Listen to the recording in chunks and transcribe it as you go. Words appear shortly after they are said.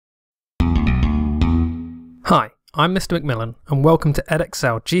Hi, I'm Mr McMillan and welcome to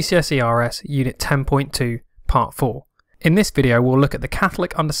Edexcel GCSE RS Unit 10.2 Part 4. In this video we'll look at the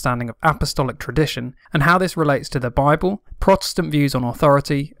Catholic understanding of Apostolic Tradition and how this relates to the Bible, Protestant views on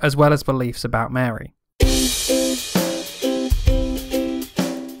authority, as well as beliefs about Mary.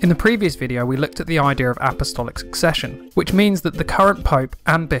 In the previous video we looked at the idea of apostolic succession, which means that the current Pope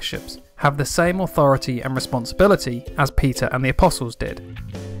and bishops have the same authority and responsibility as Peter and the Apostles did.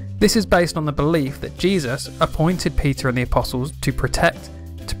 This is based on the belief that Jesus appointed Peter and the Apostles to protect,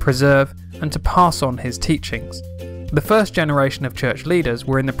 to preserve, and to pass on his teachings. The first generation of church leaders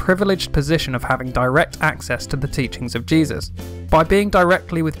were in the privileged position of having direct access to the teachings of Jesus. By being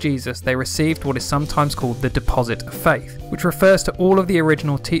directly with Jesus, they received what is sometimes called the deposit of faith, which refers to all of the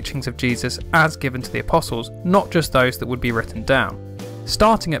original teachings of Jesus as given to the Apostles, not just those that would be written down.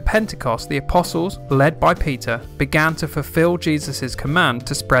 Starting at Pentecost, the Apostles, led by Peter, began to fulfill Jesus' command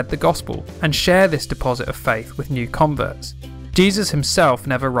to spread the gospel and share this deposit of faith with new converts. Jesus himself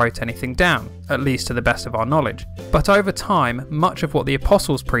never wrote anything down, at least to the best of our knowledge, but over time, much of what the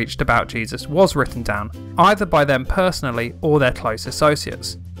Apostles preached about Jesus was written down, either by them personally or their close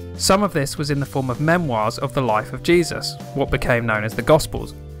associates. Some of this was in the form of memoirs of the life of Jesus, what became known as the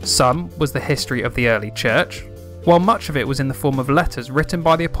Gospels. Some was the history of the early church, while much of it was in the form of letters written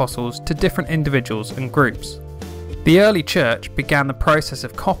by the Apostles to different individuals and groups. The early church began the process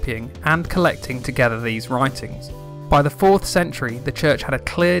of copying and collecting together these writings. By the 4th century, the church had a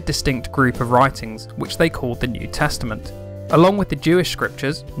clear, distinct group of writings, which they called the New Testament. Along with the Jewish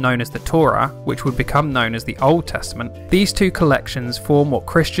scriptures, known as the Torah, which would become known as the Old Testament, these two collections form what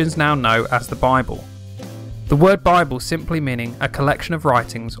Christians now know as the Bible. The word Bible simply meaning a collection of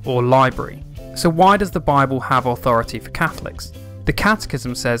writings or library. So why does the Bible have authority for Catholics? The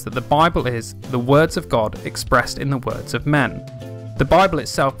Catechism says that the Bible is the words of God expressed in the words of men. The Bible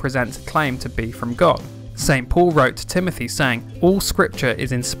itself presents a claim to be from God. St. Paul wrote to Timothy saying, "All scripture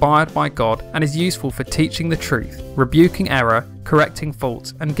is inspired by God and is useful for teaching the truth, rebuking error, correcting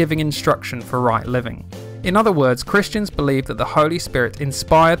faults, and giving instruction for right living." In other words, Christians believe that the Holy Spirit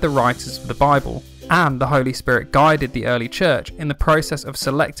inspired the writers of the Bible, and the Holy Spirit guided the early church in the process of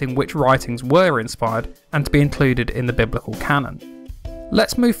selecting which writings were inspired and to be included in the biblical canon.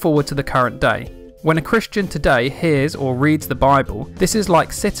 Let's move forward to the current day. When a Christian today hears or reads the Bible, this is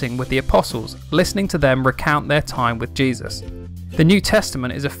like sitting with the Apostles, listening to them recount their time with Jesus. The New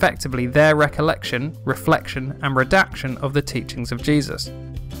Testament is effectively their recollection, reflection, and redaction of the teachings of Jesus.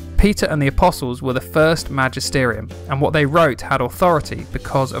 Peter and the Apostles were the first magisterium, and what they wrote had authority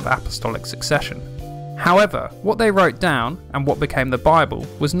because of apostolic succession. However, what they wrote down, and what became the Bible,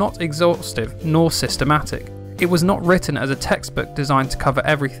 was not exhaustive nor systematic. It was not written as a textbook designed to cover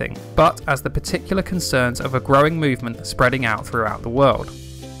everything, but as the particular concerns of a growing movement spreading out throughout the world.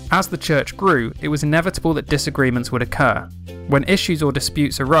 As the church grew, it was inevitable that disagreements would occur. When issues or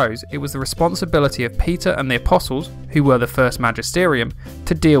disputes arose, it was the responsibility of Peter and the Apostles, who were the first magisterium,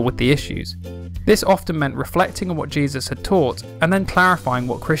 to deal with the issues. This often meant reflecting on what Jesus had taught and then clarifying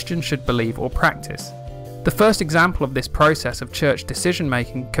what Christians should believe or practice. The first example of this process of church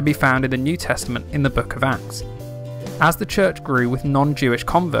decision-making can be found in the New Testament in the book of Acts. As the church grew with non-Jewish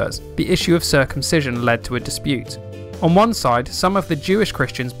converts, the issue of circumcision led to a dispute. On one side, some of the Jewish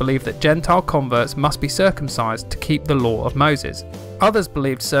Christians believed that Gentile converts must be circumcised to keep the law of Moses. Others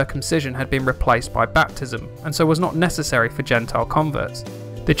believed circumcision had been replaced by baptism, and so was not necessary for Gentile converts.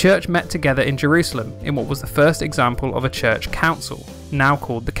 The church met together in Jerusalem in what was the first example of a church council, now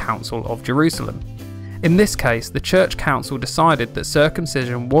called the Council of Jerusalem. In this case, the church council decided that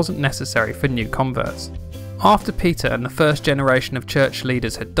circumcision wasn't necessary for new converts. After Peter and the first generation of church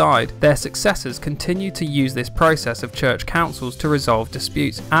leaders had died, their successors continued to use this process of church councils to resolve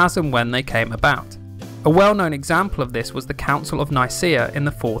disputes as and when they came about. A well-known example of this was the Council of Nicaea in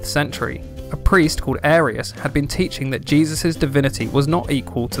the 4th century. A priest called Arius had been teaching that Jesus' divinity was not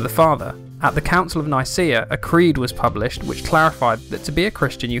equal to the Father. At the Council of Nicaea, a creed was published which clarified that to be a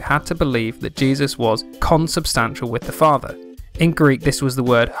Christian you had to believe that Jesus was consubstantial with the Father. In Greek this was the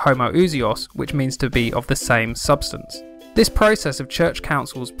word homoousios, which means to be of the same substance. This process of church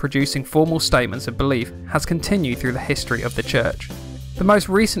councils producing formal statements of belief has continued through the history of the church. The most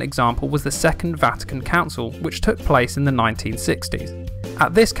recent example was the Second Vatican Council, which took place in the 1960s.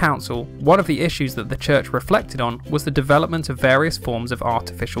 At this council, one of the issues that the church reflected on was the development of various forms of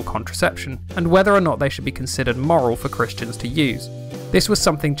artificial contraception, and whether or not they should be considered moral for Christians to use. This was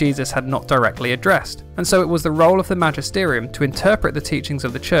something Jesus had not directly addressed, and so it was the role of the magisterium to interpret the teachings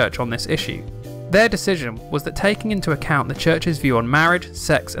of the church on this issue. Their decision was that taking into account the church's view on marriage,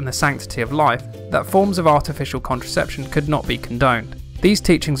 sex and the sanctity of life, that forms of artificial contraception could not be condoned. These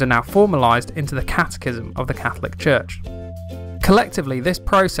teachings are now formalised into the Catechism of the Catholic Church. Collectively, this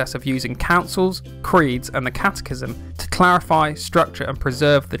process of using councils, creeds and the Catechism to clarify, structure and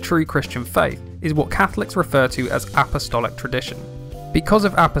preserve the true Christian faith is what Catholics refer to as Apostolic Tradition. Because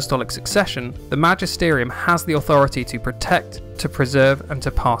of apostolic succession, the magisterium has the authority to protect, to preserve and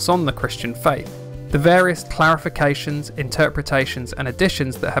to pass on the Christian faith. The various clarifications, interpretations and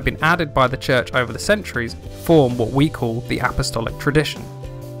additions that have been added by the Church over the centuries form what we call the Apostolic Tradition.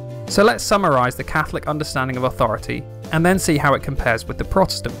 So let's summarise the Catholic understanding of authority and then see how it compares with the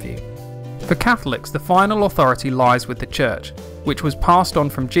Protestant view. For Catholics, the final authority lies with the Church, which was passed on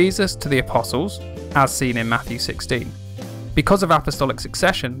from Jesus to the Apostles, as seen in Matthew 16. Because of apostolic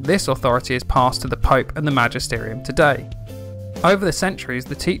succession, this authority is passed to the Pope and the Magisterium today. Over the centuries,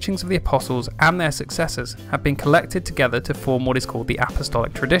 the teachings of the Apostles and their successors have been collected together to form what is called the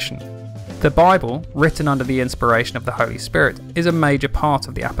Apostolic Tradition. The Bible, written under the inspiration of the Holy Spirit, is a major part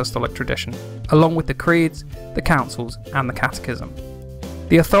of the Apostolic Tradition, along with the creeds, the councils and the Catechism.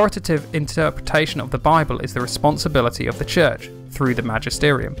 The authoritative interpretation of the Bible is the responsibility of the Church, through the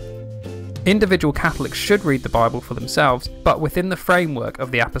Magisterium. Individual Catholics should read the Bible for themselves, but within the framework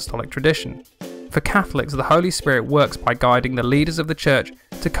of the Apostolic Tradition. For Catholics, the Holy Spirit works by guiding the leaders of the Church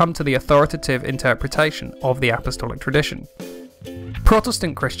to come to the authoritative interpretation of the Apostolic Tradition.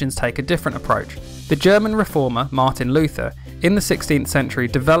 Protestant Christians take a different approach. The German reformer Martin Luther, in the 16th century,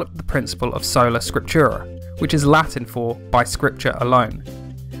 developed the principle of sola scriptura, which is Latin for by Scripture alone.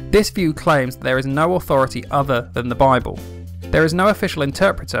 This view claims that there is no authority other than the Bible. There is no official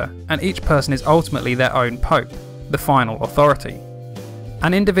interpreter, and each person is ultimately their own pope, the final authority.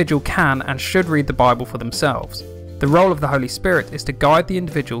 An individual can and should read the Bible for themselves. The role of the Holy Spirit is to guide the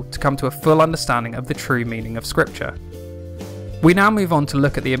individual to come to a full understanding of the true meaning of Scripture. We now move on to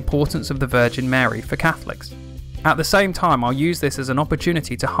look at the importance of the Virgin Mary for Catholics. At the same time, I'll use this as an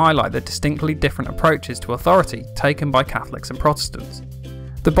opportunity to highlight the distinctly different approaches to authority taken by Catholics and Protestants.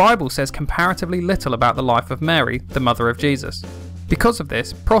 The Bible says comparatively little about the life of Mary, the mother of Jesus. Because of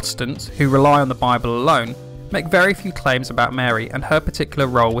this, Protestants, who rely on the Bible alone, make very few claims about Mary and her particular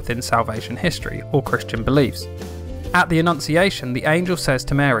role within salvation history or Christian beliefs. At the Annunciation, the angel says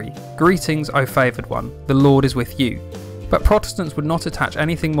to Mary, "Greetings, O favoured one, the Lord is with you." But Protestants would not attach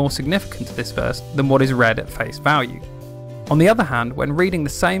anything more significant to this verse than what is read at face value. On the other hand, when reading the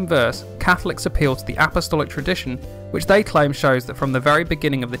same verse, Catholics appeal to the Apostolic Tradition, which they claim shows that from the very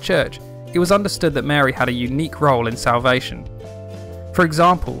beginning of the Church, it was understood that Mary had a unique role in salvation. For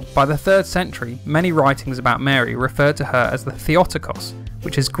example, by the 3rd century, many writings about Mary referred to her as the Theotokos,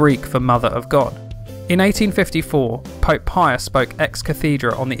 which is Greek for Mother of God. In 1854, Pope Pius spoke ex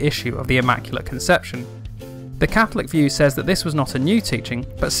cathedra on the issue of the Immaculate Conception. The Catholic view says that this was not a new teaching,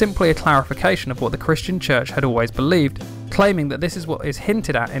 but simply a clarification of what the Christian Church had always believed, claiming that this is what is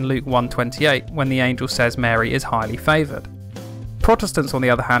hinted at in Luke 1:28 when the angel says Mary is highly favoured. Protestants, on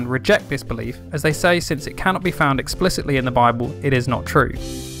the other hand, reject this belief, as they say since it cannot be found explicitly in the Bible, it is not true.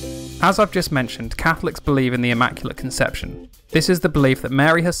 As I've just mentioned, Catholics believe in the Immaculate Conception. This is the belief that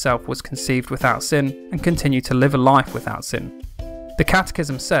Mary herself was conceived without sin and continued to live a life without sin. The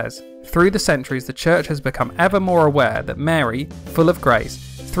Catechism says, "Through the centuries the Church has become ever more aware that Mary, full of grace,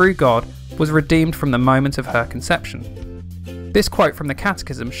 through God, was redeemed from the moment of her conception." This quote from the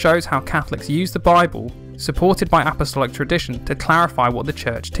Catechism shows how Catholics use the Bible, supported by Apostolic Tradition, to clarify what the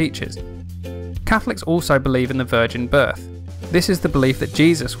Church teaches. Catholics also believe in the virgin birth. This is the belief that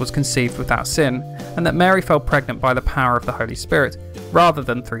Jesus was conceived without sin, and that Mary fell pregnant by the power of the Holy Spirit, rather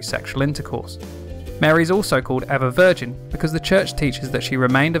than through sexual intercourse. Mary is also called ever virgin because the Church teaches that she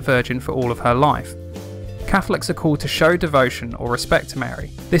remained a virgin for all of her life. Catholics are called to show devotion or respect to Mary.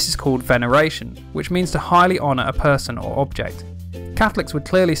 This is called veneration, which means to highly honour a person or object. Catholics would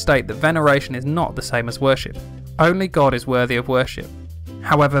clearly state that veneration is not the same as worship. Only God is worthy of worship.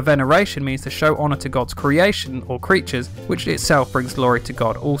 However, veneration means to show honour to God's creation or creatures, which itself brings glory to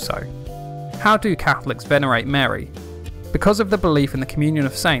God also. How do Catholics venerate Mary? Because of the belief in the communion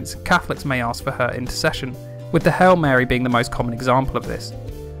of saints, Catholics may ask for her intercession, with the Hail Mary being the most common example of this.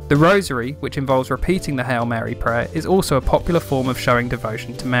 The Rosary, which involves repeating the Hail Mary prayer, is also a popular form of showing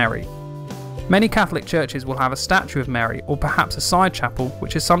devotion to Mary. Many Catholic churches will have a statue of Mary, or perhaps a side chapel,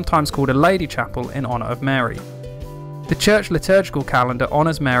 which is sometimes called a Lady Chapel in honour of Mary. The Church liturgical calendar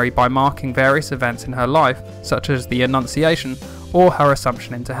honours Mary by marking various events in her life, such as the Annunciation or her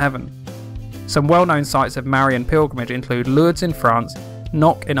Assumption into heaven. Some well-known sites of Marian pilgrimage include Lourdes in France,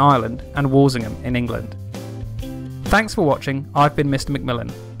 Knock in Ireland, and Walsingham in England. Thanks for watching. I've been Mr.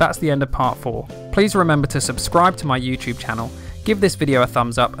 McMillan. That's the end of part 4. Please remember to subscribe to my YouTube channel, give this video a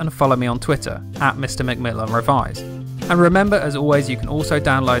thumbs up and follow me on Twitter @MrMcMillanREvis. And remember, as always, you can also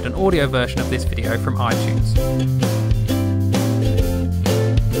download an audio version of this video from iTunes.